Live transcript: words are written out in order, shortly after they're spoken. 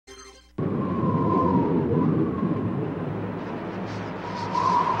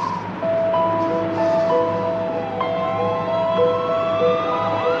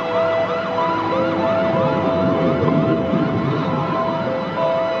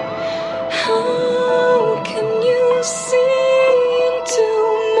How can you see into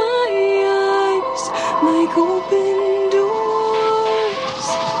my eyes like open doors,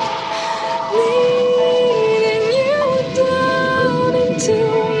 leading you down into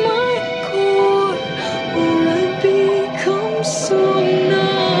my core, where I become so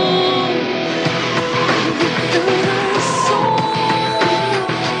numb that I saw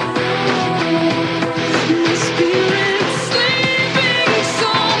my spirit sleeping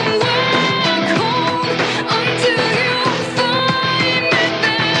somewhere cold until you find me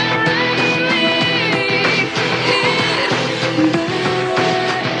there and lead it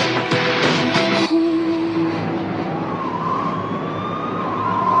back home.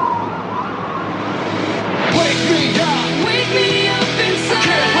 Wake me up! Wake me up inside.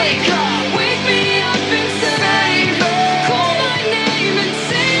 Can't wake up! Wake me up inside. Call my name and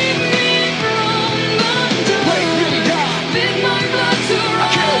save me from the dark. Wake me up! Bid my blood to run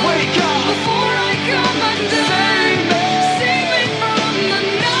Can't wake up! before I come undone. Save me from the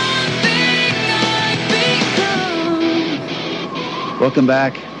nothing I've become. Welcome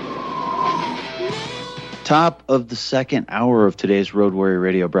back. Top of the second hour of today's Road Warrior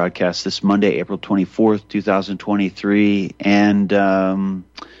Radio broadcast this Monday, April 24th, 2023. And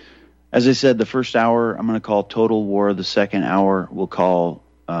as I said, the first hour I'm going to call Total War. The second hour we'll call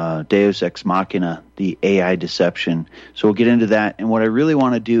Deus Ex Machina, the AI deception. So we'll get into that. And what I really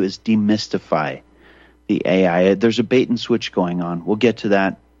want to do is demystify the AI. There's a bait and switch going on. We'll get to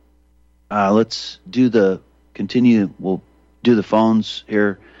that. Let's do we'll do the phones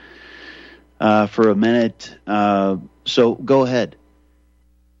here for a minute. So go ahead.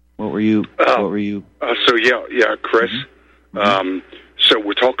 What were you? So Chris. Mm-hmm. So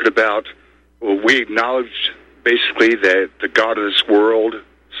we're talking about. Well, we acknowledge basically that the God of this world,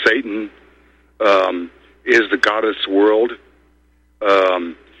 Satan, is the God of this world,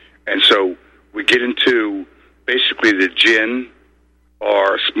 and so we get into basically the jinn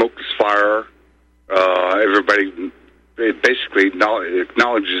or smokeless fire. Everybody basically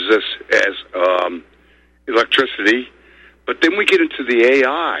acknowledges this as electricity, but then we get into the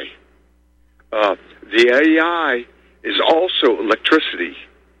AI. The AI is also electricity,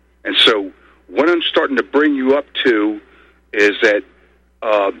 and so what I'm starting to bring you up to is that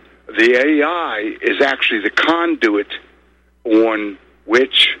the AI is actually the conduit on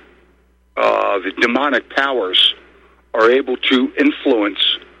which the demonic powers are able to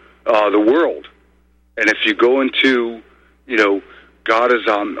influence the world. And if you go into, God is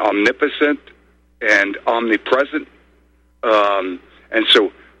omnipotent and omnipresent. And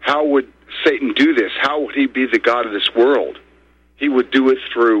so how would Satan do this? How would he be the God of this world? He would do it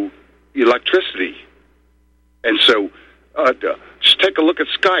through electricity. And so just take a look at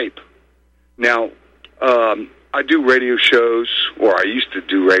Skype. Now, I do radio shows, or I used to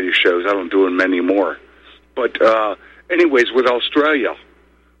do radio shows. I don't do them anymore. But anyways, with Australia,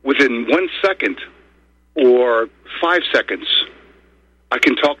 within 1 second or 5 seconds, I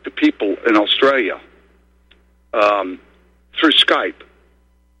can talk to people in Australia through Skype.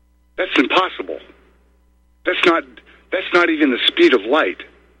 That's impossible. That's not even the speed of light.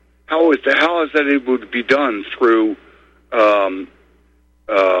 How is that able to be done through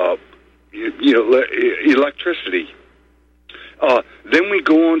electricity? Then we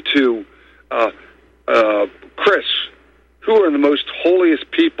go on to Chris. Who are the most holiest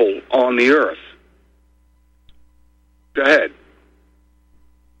people on the earth? Go ahead.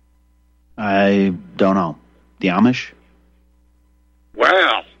 I don't know. The Amish?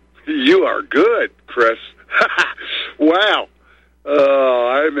 Wow, you are good, Chris. Wow,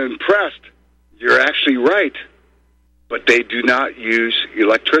 I'm impressed. You're actually right, but they do not use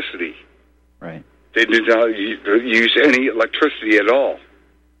electricity. Right. They do not use any electricity at all.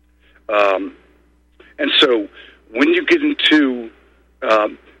 And so when you get into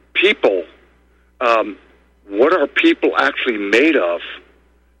people, what are people actually made of?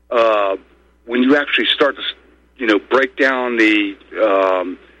 When you actually start to, break down the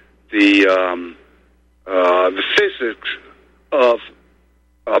physics of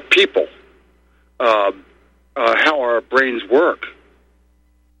people, how our brains work,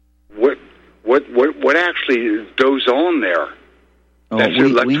 what actually goes on there? That's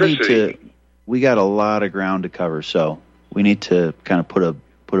electricity. We got a lot of ground to cover, so we need to kind of put a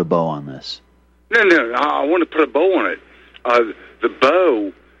bow on this. No, I want to put a bow on it. The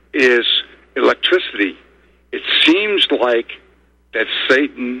bow is electricity. It seems like that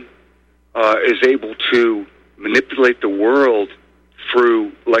Satan is able to manipulate the world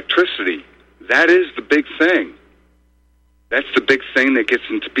through electricity. That is the big thing. That's the big thing that gets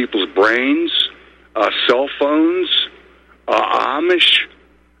into people's brains, cell phones, Amish.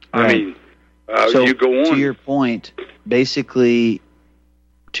 Right. I mean, So you go on. To your point, basically,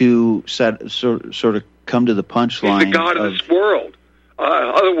 to sort of come to the punchline. He's the God of this world. In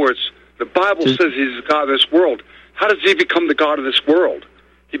other words, the Bible says he's the God of this world. How does he become the God of this world?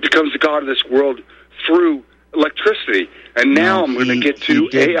 He becomes the God of this world through electricity. And now I'm going to get to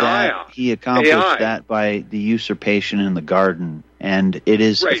AI. He accomplished that by the usurpation in the garden, and it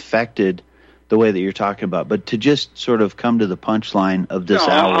is affected the way that you're talking about. But to just sort of come to the punchline of this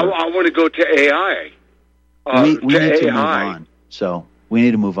hour... I want to go to AI. We need to move on. So we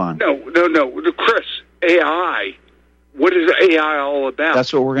need to move on. No. Chris, AI... What is AI all about?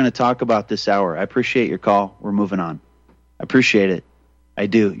 That's what we're going to talk about this hour. I appreciate your call. We're moving on. I appreciate it. I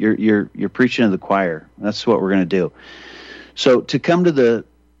do. You're preaching to the choir. That's what we're going to do. So to come to the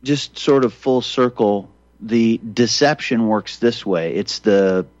just sort of full circle, the deception works this way. It's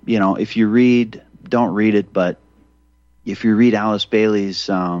the, if you read, don't read it, but if you read Alice Bailey's,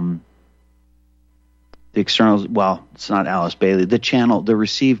 the externals, well, it's not Alice Bailey, the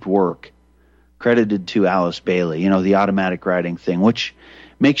received work, credited to Alice Bailey, the automatic writing thing, which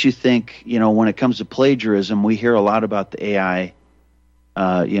makes you think, when it comes to plagiarism, we hear a lot about the AI,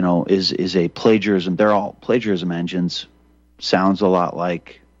 is a plagiarism. They're all plagiarism engines. Sounds a lot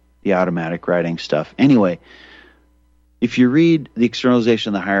like the automatic writing stuff. Anyway, if you read The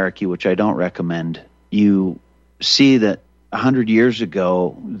Externalization of the Hierarchy, which I don't recommend, you see that 100 years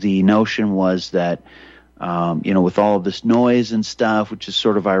ago, the notion was that with all of this noise and stuff, which is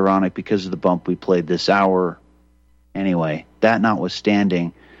sort of ironic because of the bump we played this hour. Anyway, that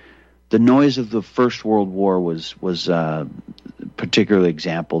notwithstanding, the noise of the First World War was a particular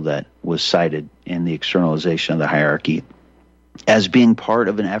example that was cited in the Externalization of the Hierarchy as being part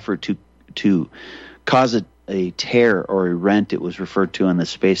of an effort to cause a tear or a rent. It was referred to in the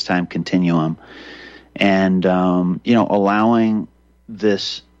space-time continuum, and allowing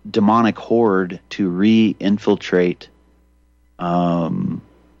this demonic horde to re-infiltrate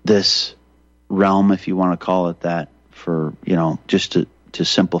this realm, if you want to call it that, for just to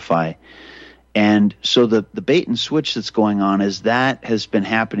simplify. And so the bait and switch that's going on is that has been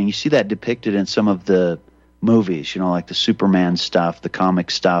happening. You see that depicted in some of the movies, like the Superman stuff, the comic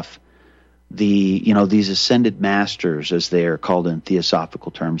stuff, these ascended masters, as they are called in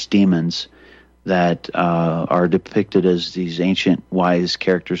theosophical terms, demons, that are depicted as these ancient wise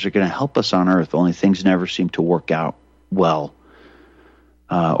characters are going to help us on Earth, only things never seem to work out well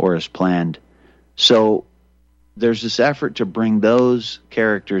or as planned. So there's this effort to bring those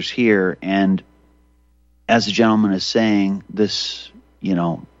characters here, and as the gentleman is saying, this,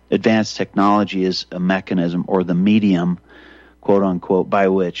 advanced technology is a mechanism or the medium, quote unquote, by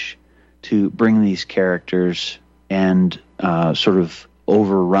which to bring these characters and sort of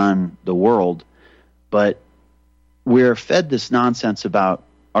overrun the world. But we're fed this nonsense about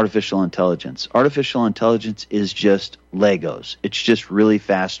artificial intelligence. Artificial intelligence is just Legos. It's just really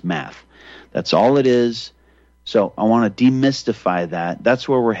fast math. That's all it is. So I want to demystify that. That's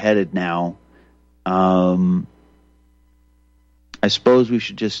where we're headed now. I suppose we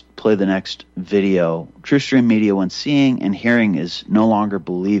should just play the next video. True Stream Media, when seeing and hearing is no longer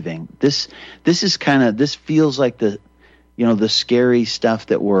believing. This feels like the scary stuff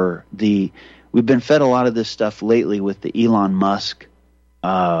that we've been fed a lot of this stuff lately with the Elon Musk,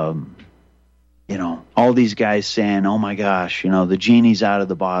 all these guys saying, oh my gosh, the genie's out of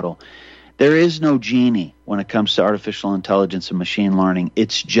the bottle. There is no genie when it comes to artificial intelligence and machine learning.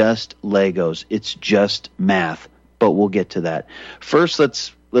 It's just Legos. It's just math. But we'll get to that. First,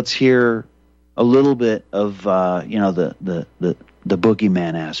 let's hear a little bit of the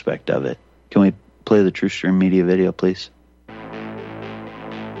boogeyman aspect of it. Can we play the True Stream Media video, please?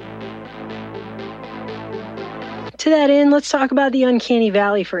 To that end, let's talk about the uncanny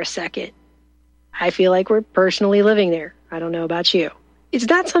valley for a second. I feel like we're personally living there. I don't know about you. It's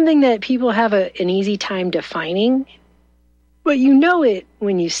not something that people have an easy time defining, but you know it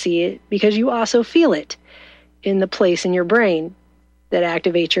when you see it because you also feel it in the place in your brain that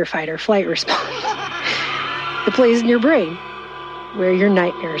activates your fight or flight response. The place in your brain where your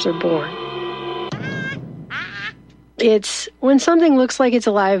nightmares are born. It's when something looks like it's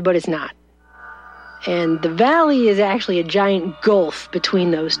alive, but it's not. And the valley is actually a giant gulf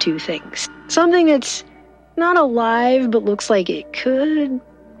between those two things. Something that's not alive, but looks like it could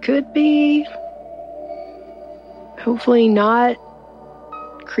be. Hopefully not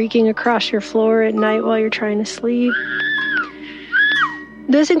creaking across your floor at night while you're trying to sleep.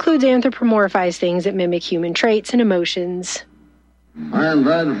 This includes anthropomorphized things that mimic human traits and emotions. I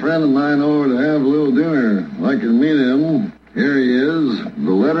invited a friend of mine over to have a little dinner. I'd like to meet him. Here he is,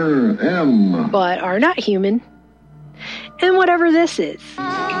 the letter M. But are not human. And whatever this is.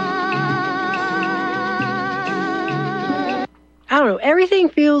 I don't know. Everything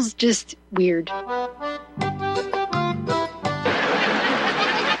feels just weird.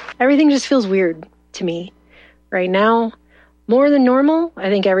 Everything just feels weird to me right now. More than normal, I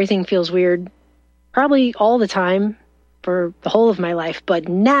think everything feels weird probably all the time for the whole of my life. But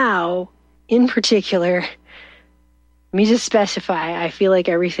now, in particular, let me just specify, I feel like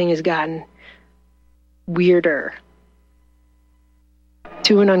everything has gotten weirder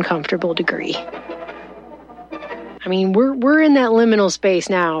to an uncomfortable degree. I mean, we're in that liminal space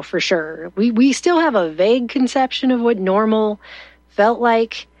now for sure. We still have a vague conception of what normal felt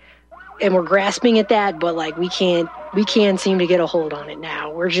like, and we're grasping at that, but like we can't seem to get a hold on it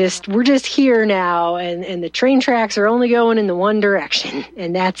now. We're just here now, and the train tracks are only going in the one direction,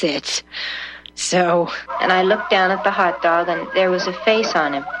 and that's it. So, and I looked down at the hot dog, and there was a face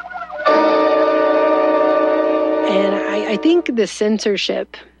on him. And I think the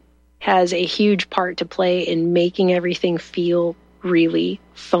censorship has a huge part to play in making everything feel really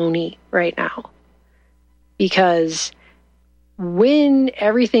phony right now. Because when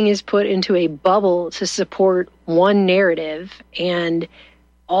everything is put into a bubble to support one narrative and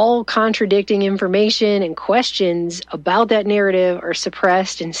all contradicting information and questions about that narrative are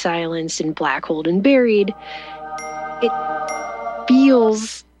suppressed and silenced and black-holed and buried, it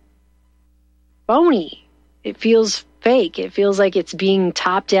feels phony. It feels fake. It feels like it's being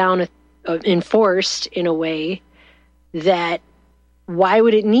top-down enforced in a way that why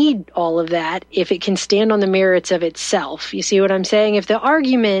would it need all of that if it can stand on the merits of itself? You see what I'm saying? If the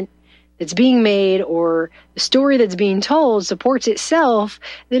argument that's being made or the story that's being told supports itself,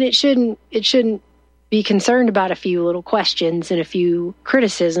 then it shouldn't be concerned about a few little questions and a few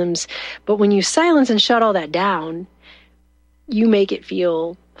criticisms. But when you silence and shut all that down, you make it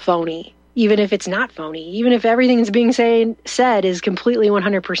feel phony. Even if it's not phony, even if everything that's being said is completely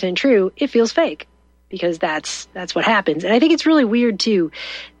 100% true, it feels fake because that's what happens. And I think it's really weird, too,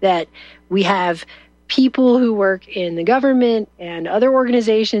 that we have people who work in the government and other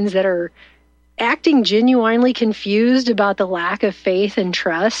organizations that are acting genuinely confused about the lack of faith and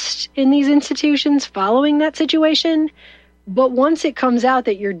trust in these institutions following that situation. But once it comes out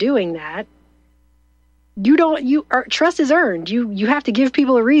that you're doing that, trust is earned. You have to give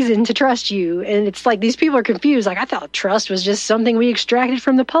people a reason to trust you. And it's like these people are confused. Like, I thought trust was just something we extracted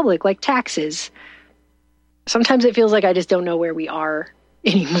from the public, like taxes. Sometimes it feels like I just don't know where we are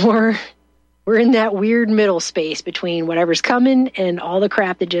anymore. We're in that weird middle space between whatever's coming and all the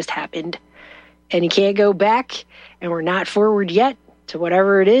crap that just happened. And you can't go back, and we're not forward yet to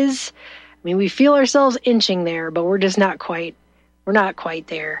whatever it is. I mean, we feel ourselves inching there, but we're just not quite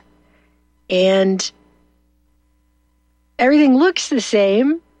there. And everything looks the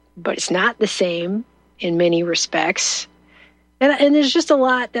same, but it's not the same in many respects. And there's just a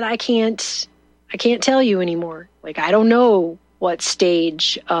lot that I can't tell you anymore. Like, I don't know what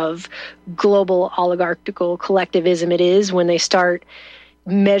stage of global oligarchical collectivism it is when they start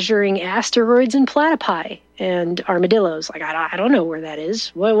measuring asteroids and platypi and armadillos. Like, I don't know where that is.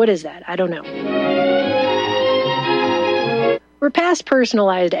 What is that? I don't know. We're past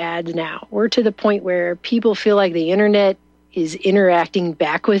personalized ads now. We're to the point where people feel like the internet is interacting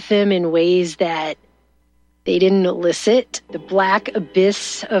back with them in ways that they didn't elicit. The black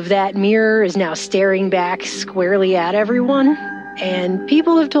abyss of that mirror is now staring back squarely at everyone. And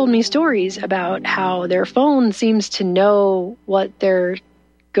people have told me stories about how their phone seems to know what they're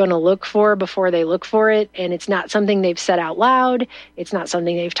going to look for before they look for it. And it's not something they've said out loud. It's not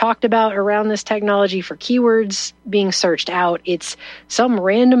something they've talked about around this technology for keywords being searched out. It's some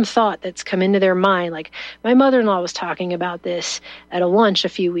random thought that's come into their mind. Like, my mother-in-law was talking about this at a lunch a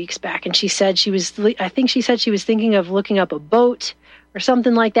few weeks back. And she said she was thinking of looking up a boat or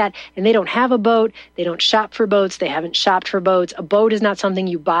something like that. And they don't have a boat. They don't shop for boats. They haven't shopped for boats. A boat is not something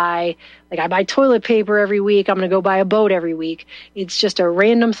you buy. Like, I buy toilet paper every week. I'm going to go buy a boat every week. It's just a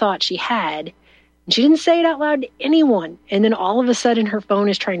random thought she had. And she didn't say it out loud to anyone. And then all of a sudden her phone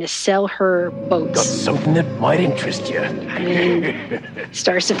is trying to sell her boats. Got something that might interest you. I mean, it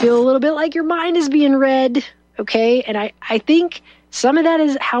starts to feel a little bit like your mind is being read. Okay. And I think some of that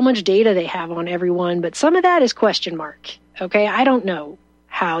is how much data they have on everyone, but some of that is question mark. Okay, I don't know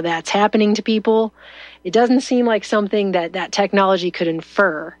how that's happening to people. It doesn't seem like something that technology could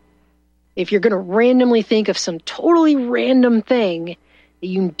infer. If you're going to randomly think of some totally random thing that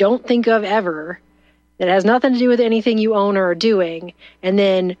you don't think of ever, that has nothing to do with anything you own or are doing, and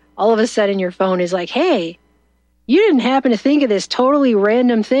then all of a sudden your phone is like, hey, you didn't happen to think of this totally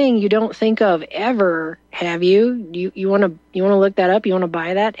random thing you don't think of ever, have you? You want to look that up? You want to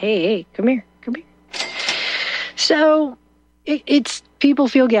buy that? Hey, come here. So it's people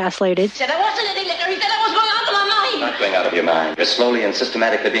feel gaslighted. not going out of your mind. You're slowly and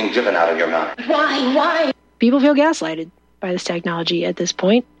systematically being driven out of your mind. Why? People feel gaslighted by this technology at this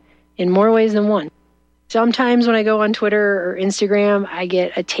point in more ways than one. Sometimes when I go on Twitter or Instagram, I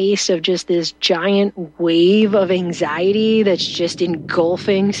get a taste of just this giant wave of anxiety that's just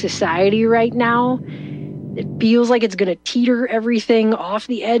engulfing society right now. It feels like it's going to teeter everything off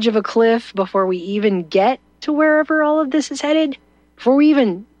the edge of a cliff before we even get to wherever all of this is headed, before we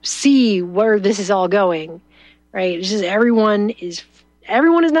even see where this is all going, right? It's just everyone is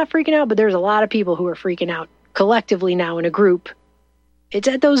not freaking out, but there's a lot of people who are freaking out collectively now in a group. It's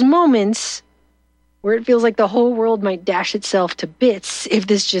at those moments where it feels like the whole world might dash itself to bits if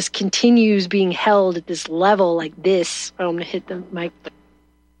this just continues being held at this level like this. Oh, I'm going to hit the mic.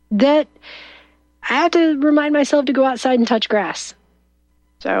 That I have to remind myself to go outside and touch grass.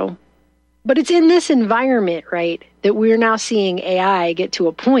 So, but it's in this environment, right, that we're now seeing AI get to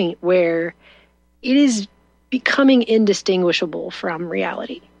a point where it is becoming indistinguishable from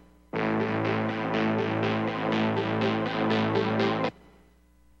reality.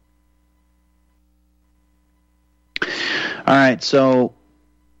 All right, so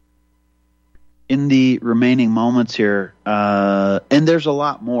in the remaining moments here, and there's a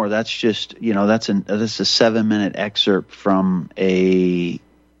lot more. That's just, that's a 7-minute excerpt from a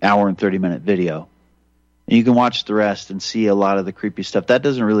hour and 30-minute video. And you can watch the rest and see a lot of the creepy stuff. That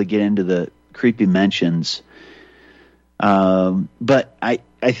doesn't really get into the creepy mentions, but I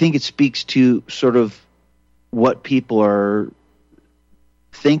think it speaks to sort of what people are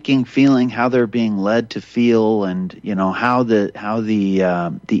thinking, feeling, how they're being led to feel, and how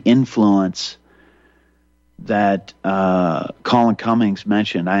the influence that Colin Cummings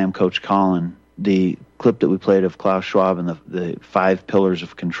mentioned. I am Coach Colin. The clip that we played of Klaus Schwab and the 5 pillars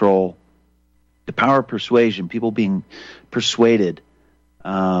of control, the power of persuasion, people being persuaded,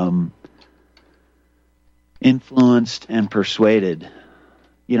 influenced and persuaded.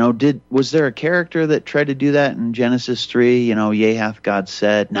 Was there a character that tried to do that in Genesis 3? Yea hath God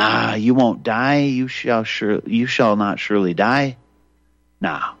said, nah, you won't die. You shall not surely die.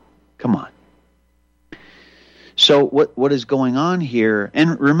 Nah, come on. So what is going on here?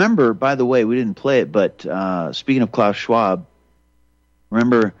 And remember, by the way, we didn't play it, but speaking of Klaus Schwab,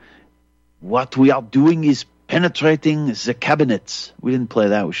 remember, what we are doing is penetrating the cabinets. We didn't play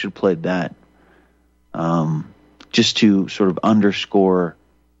that. We should have played that. Just to sort of underscore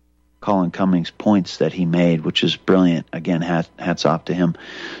Colin Cummings' points that he made, which is brilliant. Again, hats off to him.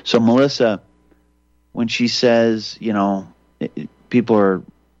 So Melissa, when she says, people are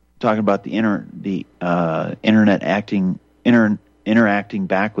talking about the internet interacting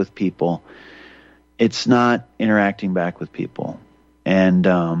back with people, it's not interacting back with people. And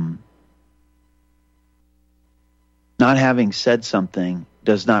not having said something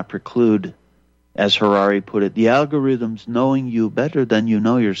does not preclude, as Harari put it, the algorithms knowing you better than you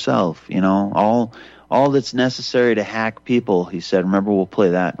know yourself. All that's necessary to hack people, he said, remember, we'll play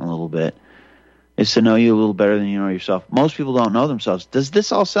that in a little bit, is to know you a little better than you know yourself. Most people don't know themselves. Does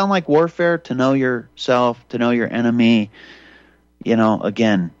this all sound like warfare? To know yourself, to know your enemy?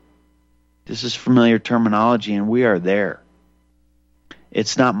 Again, this is familiar terminology, and we are there.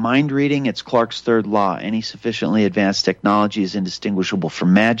 It's not mind reading, it's Clarke's third law. Any sufficiently advanced technology is indistinguishable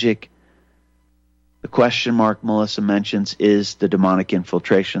from magic. The question mark Melissa mentions is the demonic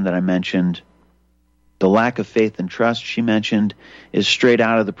infiltration that I mentioned. The lack of faith and trust she mentioned is straight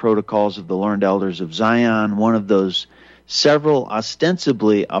out of the protocols of the learned elders of Zion, one of those several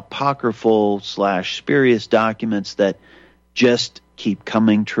ostensibly apocryphal / spurious documents that just keep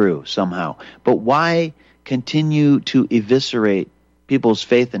coming true somehow. But why continue to eviscerate people's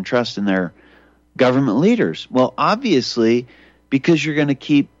faith and trust in their government leaders? Well, obviously, because you're going to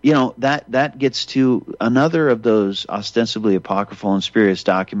keep, that gets to another of those ostensibly apocryphal and spurious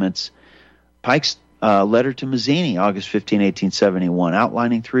documents, Pike's letter to Mazzini, August 15, 1871,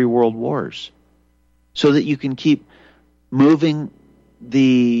 outlining 3 world wars, so that you can keep moving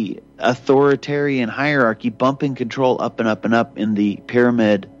the authoritarian hierarchy, bumping control up and up and up in the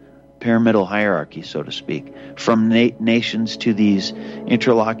pyramidal hierarchy, so to speak, from nations to these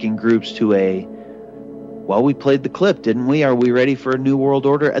interlocking groups to well, we played the clip, didn't we? Are we ready for a new world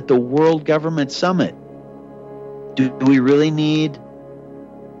order at the World Government Summit? Do we really need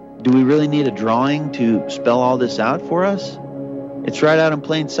a drawing to spell all this out for us? It's right out in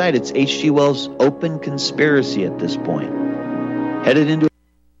plain sight. It's H.G. Wells' open conspiracy at this point. Headed into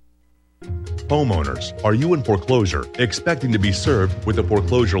Homeowners, are you in foreclosure, expecting to be served with a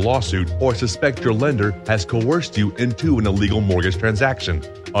foreclosure lawsuit, or suspect your lender has coerced you into an illegal mortgage transaction?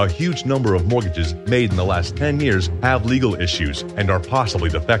 A huge number of mortgages made in the last 10 years have legal issues and are possibly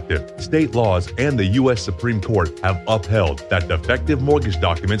defective. State laws and the U.S. Supreme Court have upheld that defective mortgage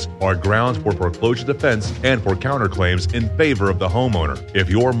documents are grounds for foreclosure defense and for counterclaims in favor of the homeowner. If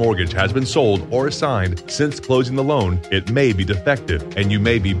your mortgage has been sold or assigned since closing the loan, it may be defective and you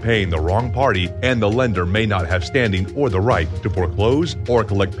may be paying the wrong party, and the lender may not have standing or the right to foreclose or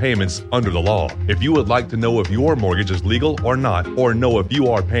collect payments under the law. If you would like to know if your mortgage is legal or not, or know if you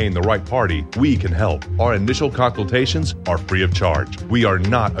are paying the right party, we can help. Our initial consultations are free of charge. We are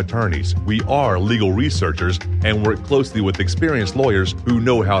not attorneys. We are legal researchers and work closely with experienced lawyers who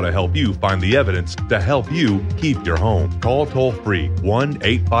know how to help you find the evidence to help you keep your home. Call toll-free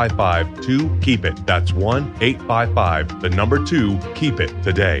 1-855-2-KEEP-IT. That's 1-855-2-KEEP-IT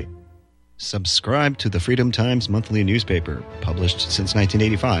today. Subscribe to the Freedom Times monthly newspaper, published since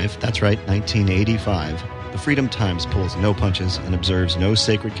 1985. That's right, 1985. The Freedom Times pulls no punches and observes no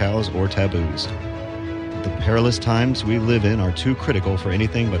sacred cows or taboos. The perilous times we live in are too critical for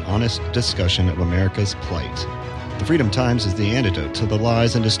anything but honest discussion of America's plight. The Freedom Times is the antidote to the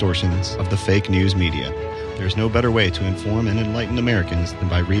lies and distortions of the fake news media. There's no better way to inform and enlighten Americans than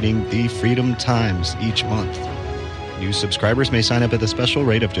by reading the Freedom Times each month. New subscribers may sign up at a special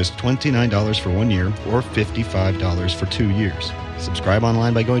rate of just $29 for 1 year or $55 for 2 years. Subscribe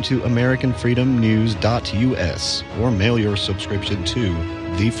online by going to AmericanFreedomNews.us or mail your subscription to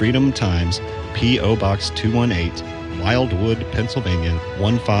The Freedom Times, P.O. Box 218, Wildwood, Pennsylvania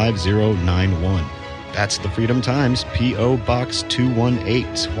 15091. That's The Freedom Times, P.O. Box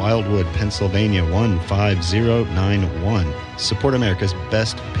 218, Wildwood, Pennsylvania 15091. Support America's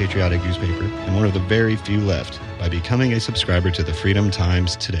best patriotic newspaper and one of the very few left by becoming a subscriber to The Freedom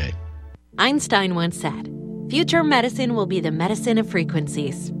Times today. Einstein once said, "Future medicine will be the medicine of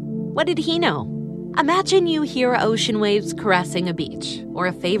frequencies." What did he know? Imagine you hear ocean waves caressing a beach, or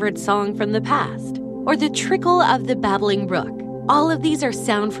a favorite song from the past, or the trickle of the babbling brook. All of these are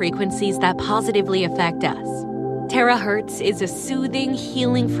sound frequencies that positively affect us. Terahertz is a soothing,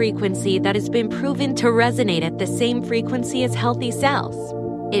 healing frequency that has been proven to resonate at the same frequency as healthy cells.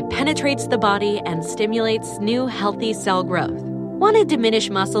 It penetrates the body and stimulates new healthy cell growth. Want to diminish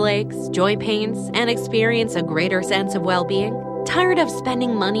muscle aches, joint pains, and experience a greater sense of well-being? Tired of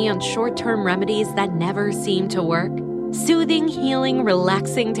spending money on short-term remedies that never seem to work? Soothing, healing,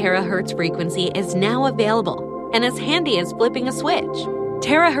 relaxing terahertz frequency is now available and as handy as flipping a switch.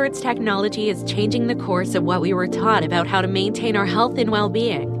 Terahertz technology is changing the course of what we were taught about how to maintain our health and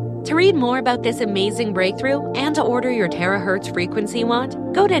well-being. To read more about this amazing breakthrough and to order your terahertz frequency wand,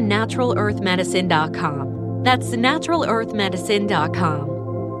 go to NaturalEarthMedicine.com. That's NaturalEarthMedicine.com.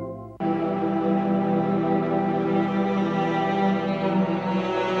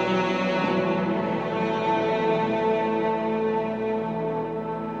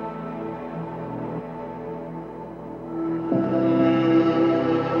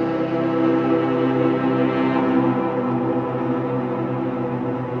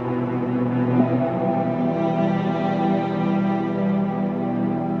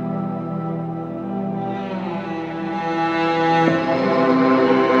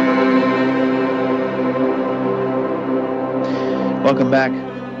 Welcome back.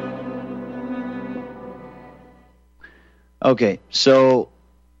 Okay, so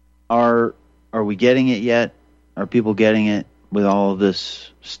are we getting it yet? Are people getting it with all of this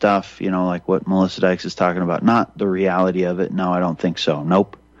stuff, you know, like what Melissa Dykes is talking about? Not the reality of it. No, I don't think so.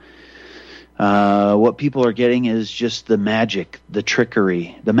 Nope. What people are getting is just the magic, the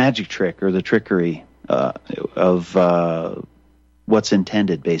trickery, the magic trick or the trickery of what's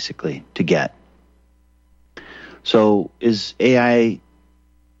intended, basically, to get. So is AI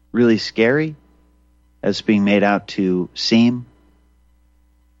really scary as it's being made out to seem?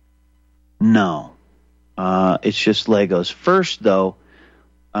 No. It's just Legos. First, though,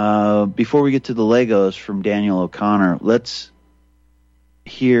 before we get to the Legos from Daniel O'Connor, let's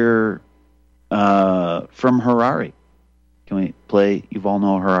hear from Harari. Can we play Yuval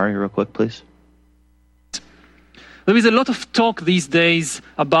Noah Harari real quick, please? There is a lot of talk these days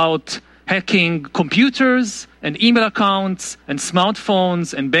about hacking computers and email accounts and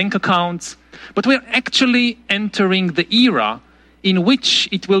smartphones and bank accounts. But we're actually entering the era in which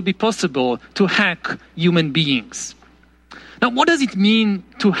it will be possible to hack human beings. Now, what does it mean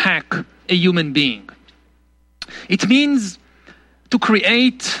to hack a human being? It means to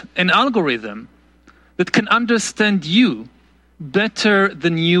create an algorithm that can understand you better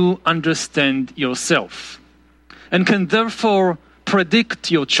than you understand yourself, and can therefore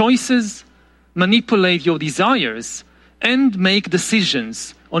predict your choices, manipulate your desires, and make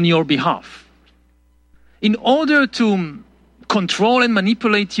decisions on your behalf. In order to control and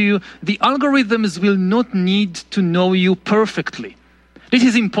manipulate you, the algorithms will not need to know you perfectly. This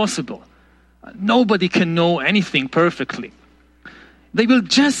is impossible. Nobody can know anything perfectly. They will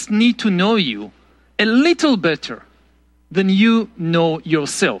just need to know you a little better than you know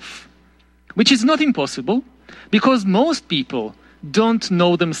yourself, which is not impossible because most people don't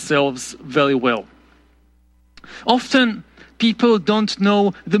know themselves very well. Often, people don't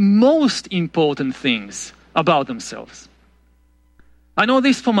know the most important things about themselves. I know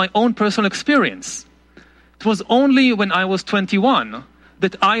this from my own personal experience. It was only when I was 21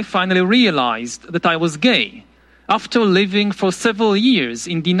 that I finally realized that I was gay, after living for several years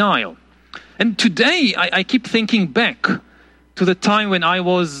in denial. And today, I keep thinking back to the time when I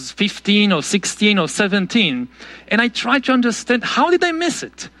was 15 or 16 or 17, and I try to understand, how did I miss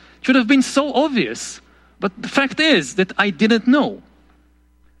it? It should have been so obvious. But the fact is that I didn't know.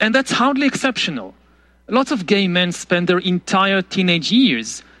 And that's hardly exceptional. Lots of gay men spend their entire teenage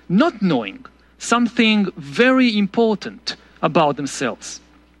years not knowing something very important about themselves.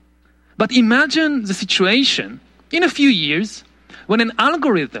 But imagine the situation in a few years when an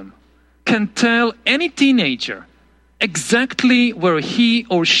algorithm can tell any teenager exactly where he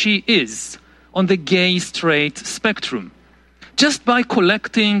or she is on the gay-straight spectrum, just by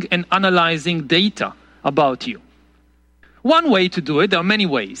collecting and analyzing data about you. One way to do it, there are many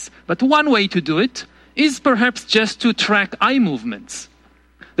ways, but one way to do it is perhaps just to track eye movements.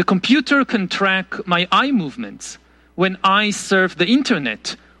 The computer can track my eye movements when I surf the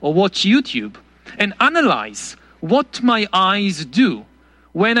internet or watch YouTube and analyze what my eyes do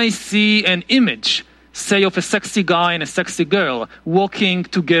when I see an image, say of a sexy guy and a sexy girl walking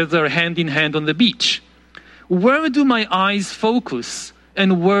together hand in hand on the beach. Where do my eyes focus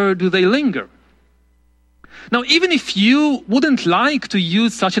and where do they linger? Now, even if you wouldn't like to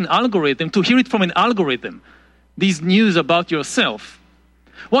use such an algorithm, to hear it from an algorithm, these news about yourself,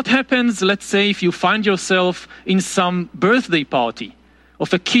 what happens, let's say, if you find yourself in some birthday party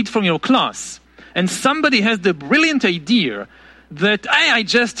of a kid from your class, and somebody has the brilliant idea that, hey, I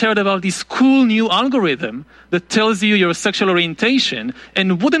just heard about this cool new algorithm that tells you your sexual orientation,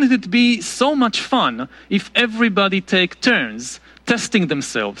 and wouldn't it be so much fun if everybody take turns testing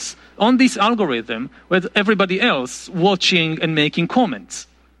themselves on this algorithm with everybody else watching and making comments?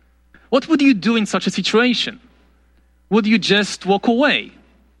 What would you do in such a situation? Would you just walk away?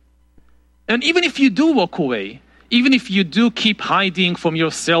 And even if you do walk away, even if you do keep hiding from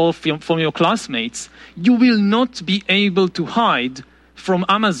yourself, from your classmates, you will not be able to hide from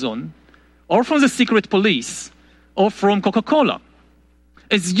Amazon or from the secret police or from Coca-Cola.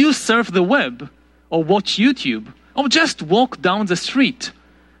 As you surf the web or watch YouTube or just walk down the street,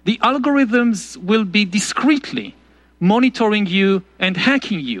 the algorithms will be discreetly monitoring you and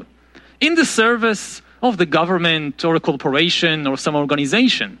hacking you in the service of the government or a corporation or some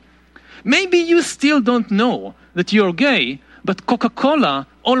organization. Maybe you still don't know that you're gay, but Coca-Cola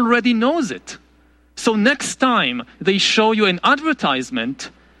already knows it. So next time they show you an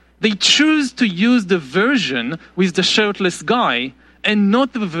advertisement, they choose to use the version with the shirtless guy and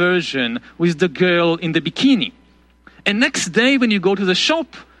not the version with the girl in the bikini. And next day when you go to the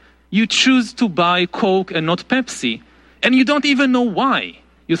shop, you choose to buy Coke and not Pepsi, and you don't even know why.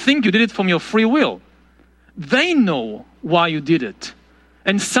 You think you did it from your free will. They know why you did it.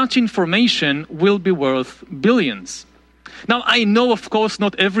 And such information will be worth billions. Now, I know, of course,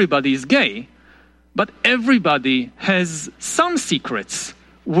 not everybody is gay, but everybody has some secrets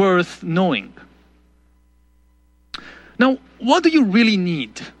worth knowing. Now, what do you really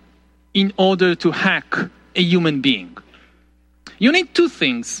need in order to hack a human being? You need two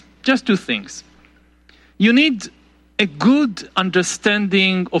things, just two things. You need a good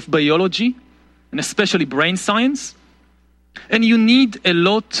understanding of biology, and especially brain science, and you need a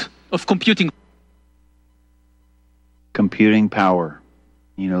lot of computing power.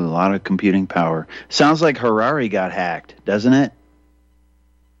 You know, a lot of computing power. Sounds like Harari got hacked, doesn't it?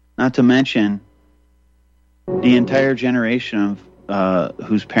 Not to mention the entire generation of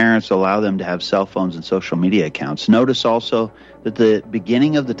whose parents allow them to have cell phones and social media accounts. Notice also that the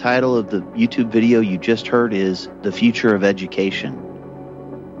beginning of the title of the YouTube video you just heard is The Future of Education.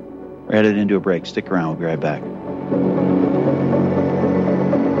 We're headed into a break. Stick around. We'll be right back.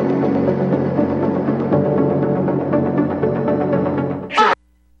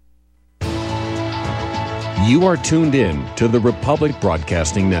 You are tuned in to the Republic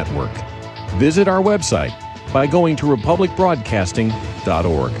Broadcasting Network. Visit our website by going to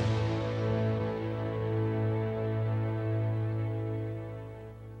republicbroadcasting.org.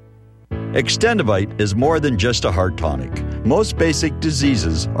 Extendivite is more than just a heart tonic. Most basic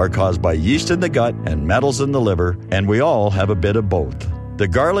diseases are caused by yeast in the gut and metals in the liver, and we all have a bit of both. The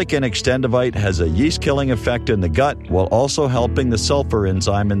garlic in Extendivite has a yeast-killing effect in the gut while also helping the sulfur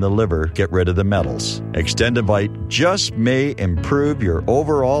enzyme in the liver get rid of the metals. Extendivite just may improve your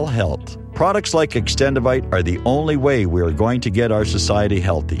overall health. Products like Extendivite are the only way we are going to get our society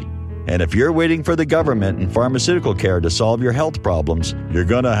healthy. And if you're waiting for the government and pharmaceutical care to solve your health problems, you're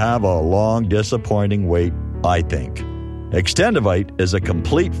going to have a long, disappointing wait, I think. Extendivite is a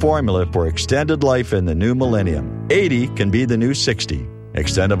complete formula for extended life in the new millennium. 80 can be the new 60.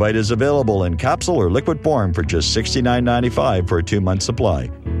 Extendivite is available in capsule or liquid form for just $69.95 for a 2-month supply.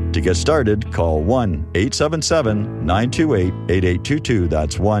 To get started, call 1-877-928-8822.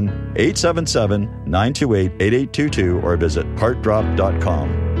 That's 1-877-928-8822 or visit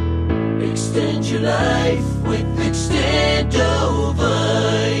heartdrop.com. Extend your life with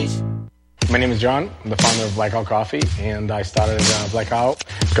Extendovite. My name is John. I'm the founder of Blackout Coffee, and I started Blackout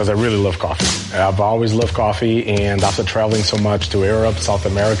because I really love coffee. I've always loved coffee, and after traveling so much to Europe, South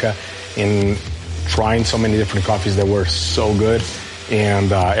America, and trying so many different coffees that were so good,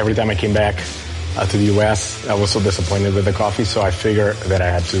 and every time I came back to the U.S., I was so disappointed with the coffee, so I figured that I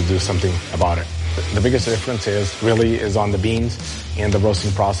had to do something about it. The biggest difference is on the beans and the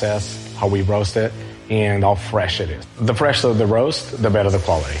roasting process, how we roast it, and how fresh it is. The fresher the roast, the better the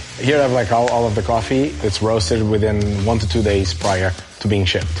quality. Here I have like all of the coffee. It's roasted within 1 to 2 days prior to being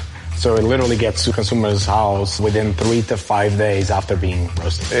shipped. So it literally gets to consumer's house within 3 to 5 days after being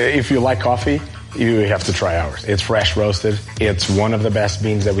roasted. If you like coffee, you have to try ours. It's fresh roasted. It's one of the best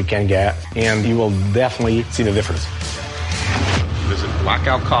beans that we can get, and you will definitely see the difference. Visit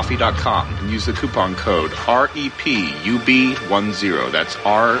blackoutcoffee.com and use the coupon code REPUB10. That's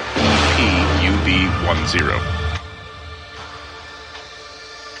REPUB10.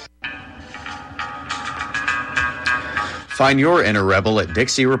 Find your inner rebel at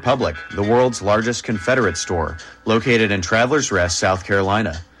Dixie Republic, the world's largest Confederate store, located in Travelers Rest, South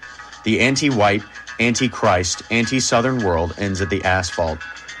Carolina. The anti-white, anti-Christ, anti-Southern world ends at the asphalt.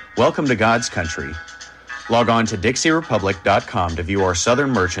 Welcome to God's country. Log on to DixieRepublic.com to view our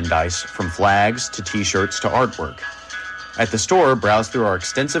Southern merchandise, from flags to T-shirts to artwork. At the store, browse through our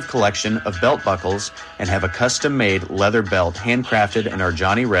extensive collection of belt buckles and have a custom-made leather belt handcrafted in our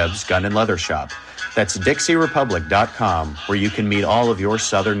Johnny Rebs Gun and Leather Shop. That's DixieRepublic.com, where you can meet all of your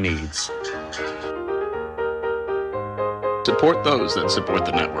Southern needs. Support those that support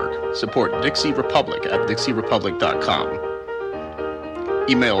the network. Support Dixie Republic at DixieRepublic.com.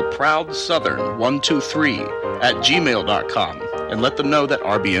 Email ProudSouthern123@gmail.com and let them know that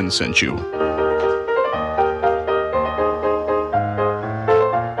RBN sent you.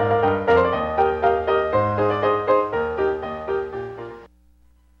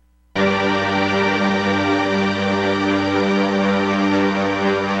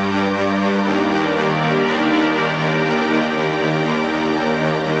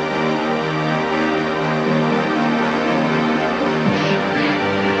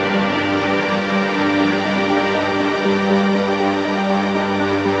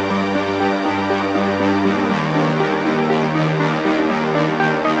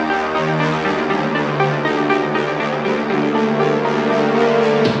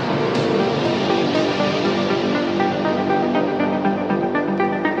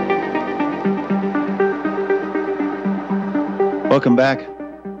 Welcome back.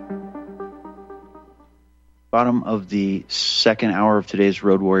 Bottom of the second hour of today's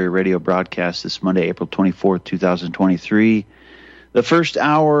Road Warrior Radio broadcast this Monday, April 24th, 2023. The first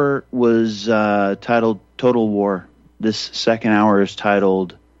hour was titled Total War. This second hour is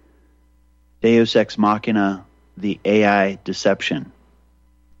titled Deus Ex Machina, the AI Deception.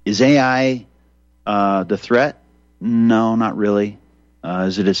 Is AI the threat? No, not really.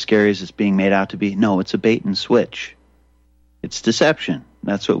 Is it as scary as it's being made out to be? No, it's a bait and switch. It's deception.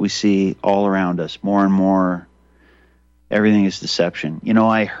 That's what we see all around us. More and more, everything is deception. You know,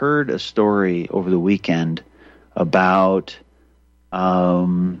 I heard a story over the weekend about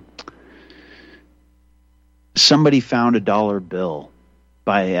somebody found a dollar bill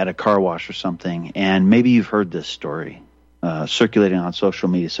at a car wash or something, and maybe you've heard this story circulating on social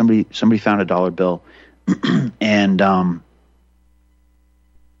media. Somebody found a dollar bill, and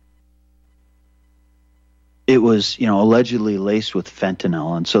it was, allegedly laced with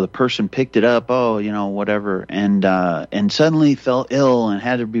fentanyl. And so the person picked it up, whatever, and suddenly fell ill and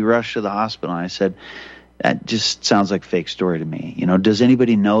had to be rushed to the hospital. And I said, that just sounds like a fake story to me. Does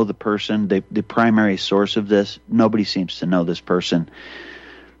anybody know the person, the primary source of this? Nobody seems to know this person.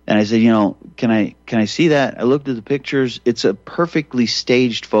 And I said, can I see that? I looked at the pictures. It's a perfectly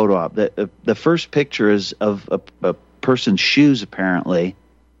staged photo op. The first picture is of a person's shoes, apparently,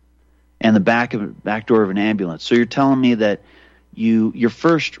 and the back door of an ambulance. So you're telling me that your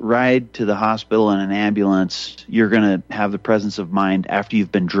first ride to the hospital in an ambulance, you're going to have the presence of mind after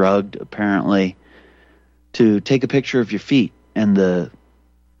you've been drugged, apparently, to take a picture of your feet. And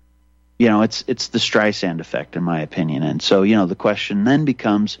it's the Streisand effect, in my opinion. And so, the question then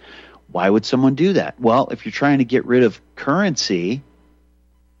becomes, why would someone do that? Well, if you're trying to get rid of currency,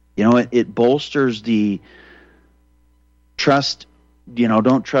 it bolsters the trust.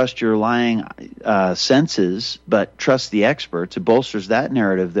 Don't trust your lying senses, but trust the experts. It bolsters that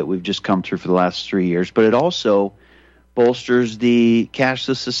narrative that we've just come through for the last 3 years, but it also bolsters the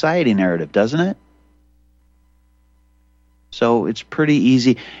cashless society narrative, doesn't it? So it's pretty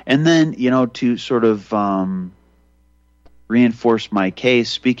easy. And then, to sort of reinforce my case,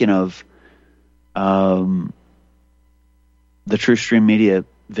 speaking of the TrueStream Media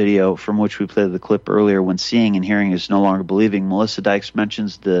video from which we played the clip earlier, when seeing and hearing is no longer believing, Melissa Dykes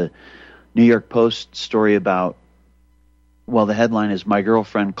mentions the New York Post story about, well, the headline is, "My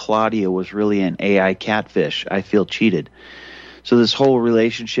girlfriend Claudia was really an AI catfish. I feel cheated." So this whole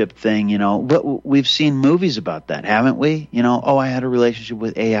relationship thing, but we've seen movies about that, haven't we? I had a relationship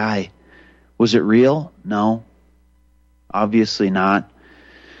with AI. Was it real? No, obviously not.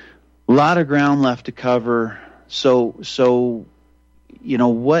 A lot of ground left to cover. So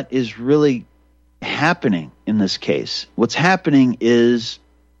what is really happening in this case? What's happening is,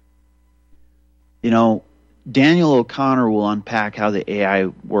 Daniel O'Connor will unpack how the AI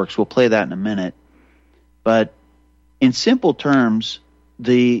works. We'll play that in a minute. But in simple terms,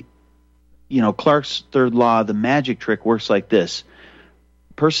 Clark's third law, the magic trick, works like this.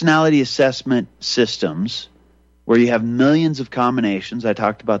 Personality assessment systems, where you have millions of combinations. I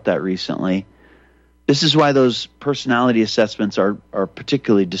talked about that recently. This is why those personality assessments are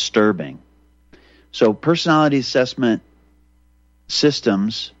particularly disturbing. So personality assessment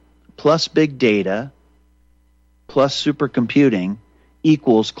systems plus big data plus supercomputing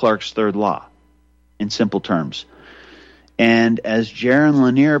equals Clark's third law, in simple terms. And as Jaron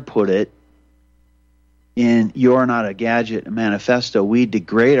Lanier put it in You're Not a Gadget manifesto, we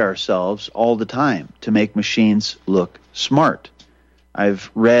degrade ourselves all the time to make machines look smart. I've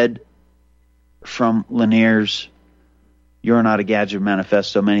read from Lanier's You're Not a Gadget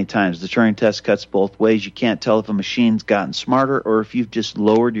manifesto many times. The Turing test cuts both ways. You can't tell if a machine's gotten smarter or if you've just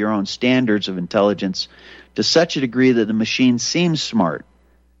lowered your own standards of intelligence to such a degree that the machine seems smart.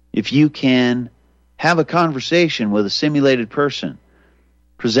 If you can have a conversation with a simulated person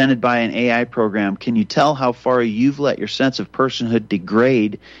presented by an AI program, can you tell how far you've let your sense of personhood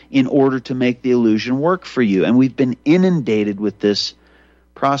degrade in order to make the illusion work for you? And we've been inundated with this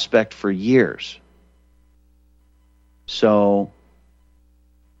prospect for years. So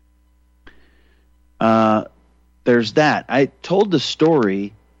there's that. I told the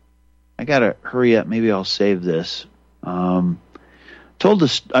story. I got to hurry up. Maybe I'll save this. I've told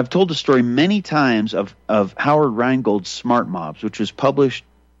the story many times of Howard Rheingold's Smart Mobs, which was published,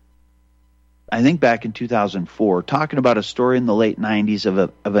 I think, back in 2004, talking about a story in the late 90s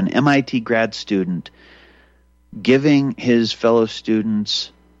of an MIT grad student giving his fellow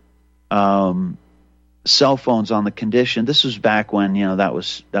students cell phones on the condition. This was back when that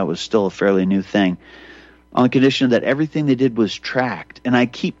was still a fairly new thing. On the condition that everything they did was tracked. And I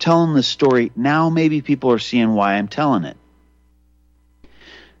keep telling this story. Now maybe people are seeing why I'm telling it.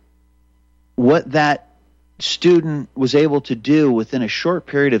 What that student was able to do within a short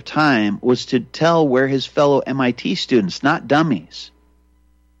period of time was to tell where his fellow MIT students, not dummies,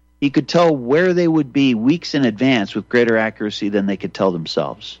 he could tell where they would be weeks in advance with greater accuracy than they could tell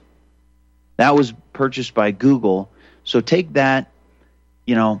themselves. That was purchased by Google. So take that,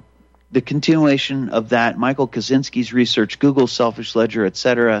 the continuation of that, Michael Kaczynski's research, Google's Selfish Ledger,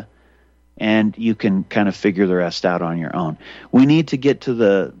 etc., and you can kind of figure the rest out on your own. We need to get to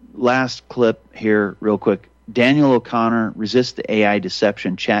the last clip here real quick. Daniel O'Connor, Resist the AI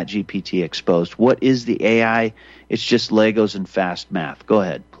Deception, ChatGPT Exposed. What is the AI? It's just Legos and fast math. Go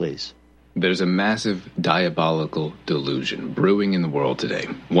ahead, please. There's a massive diabolical delusion brewing in the world today.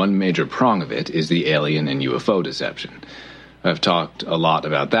 One major prong of it is the alien and UFO deception. I've talked a lot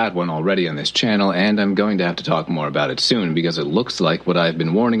about that one already on this channel, and I'm going to have to talk more about it soon because it looks like what I've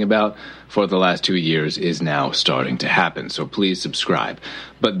been warning about for the last 2 years is now starting to happen, so please subscribe.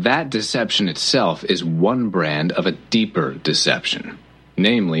 But that deception itself is one brand of a deeper deception,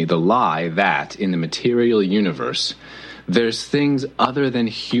 namely the lie that, in the material universe, there's things other than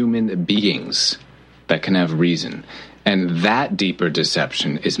human beings that can have reason And that deeper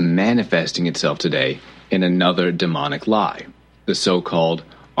deception is manifesting itself today in another demonic lie, the so-called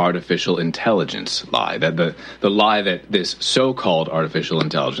artificial intelligence lie. That the lie that this so-called artificial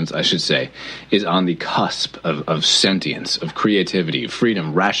intelligence, I should say, is on the cusp of sentience, of creativity,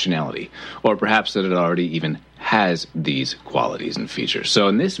 freedom, rationality, or perhaps that it already even has these qualities and features. So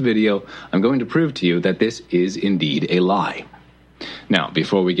in this video, I'm going to prove to you that this is indeed a lie. Now,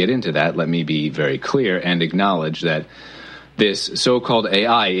 before we get into that, let me be very clear and acknowledge that this so-called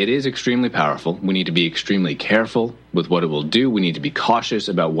AI, it is extremely powerful. We need to be extremely careful with what it will do. We need to be cautious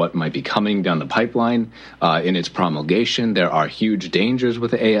about what might be coming down the pipeline in its promulgation. There are huge dangers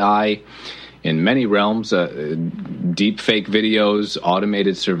with AI in many realms, deep fake videos,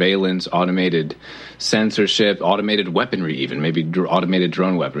 automated surveillance, automated censorship, automated weaponry even, maybe automated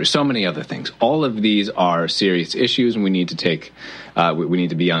drone weaponry, so many other things. All of these are serious issues, and we need to take, we need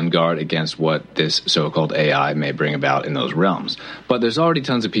to be on guard against what this so-called AI may bring about in those realms. But there's already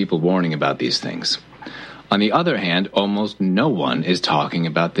tons of people warning about these things. On the other hand, almost no one is talking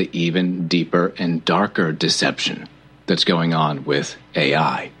about the even deeper and darker deception that's going on with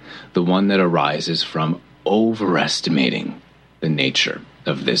AI, the one that arises from overestimating the nature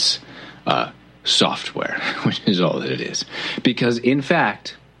of this software, which is all that it is. Because in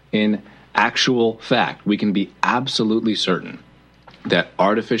fact, in actual fact, we can be absolutely certain that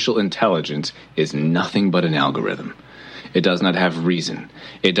artificial intelligence is nothing but an algorithm. It does not have reason.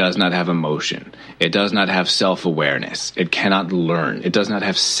 It does not have emotion. It does not have self-awareness. It cannot learn. It does not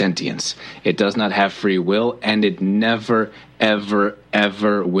have sentience. It does not have free will, and it never, ever,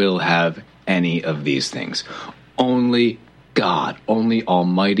 ever will have any of these things. Only God, only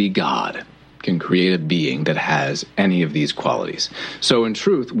Almighty God can create a being that has any of these qualities. So in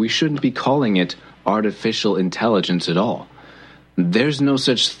truth, we shouldn't be calling it artificial intelligence at all. There's no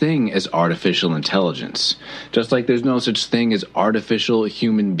such thing as artificial intelligence, just like there's no such thing as artificial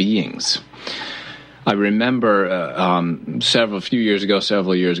human beings. I remember several years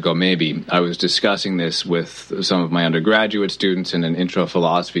ago maybe, I was discussing this with some of my undergraduate students in an intro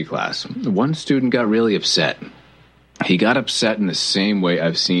philosophy class. One student got really upset. He got upset in the same way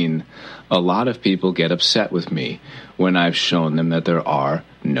I've seen a lot of people get upset with me when I've shown them that there are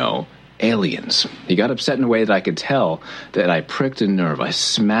no aliens. He got upset in a way that I could tell that I pricked a nerve. I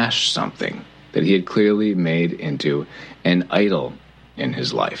smashed something that he had clearly made into an idol in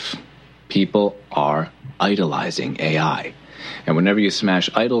his life. People are idolizing AI. And whenever you smash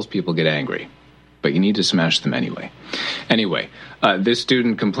idols, people get angry. But you need to smash them anyway. Anyway, this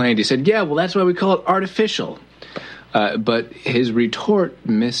student complained. He said, yeah, well, that's why we call it artificial. But his retort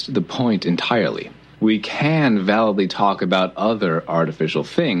missed the point entirely. We can validly talk about other artificial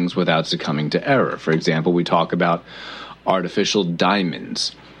things without succumbing to error. For example, we talk about artificial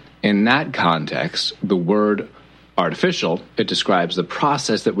diamonds. In that context, the word artificial, it describes the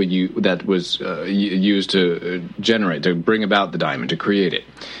process that was used to generate, to bring about the diamond, to create it.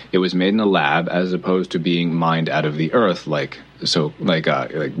 It was made in a lab as opposed to being mined out of the earth like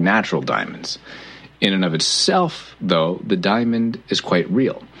natural diamonds. In and of itself, though, the diamond is quite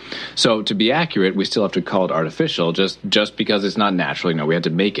real. So to be accurate, we still have to call it artificial just because it's not natural. We had to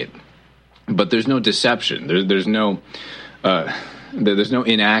make it. But there's no deception. There's no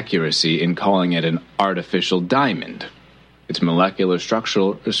inaccuracy in calling it an artificial diamond. Its molecular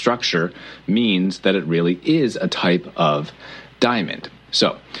structure means that it really is a type of diamond.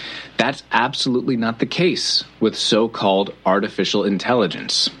 So that's absolutely not the case with so-called artificial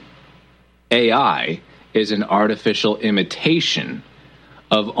intelligence. AI is an artificial imitation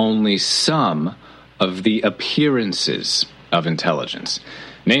of only some of the appearances of intelligence.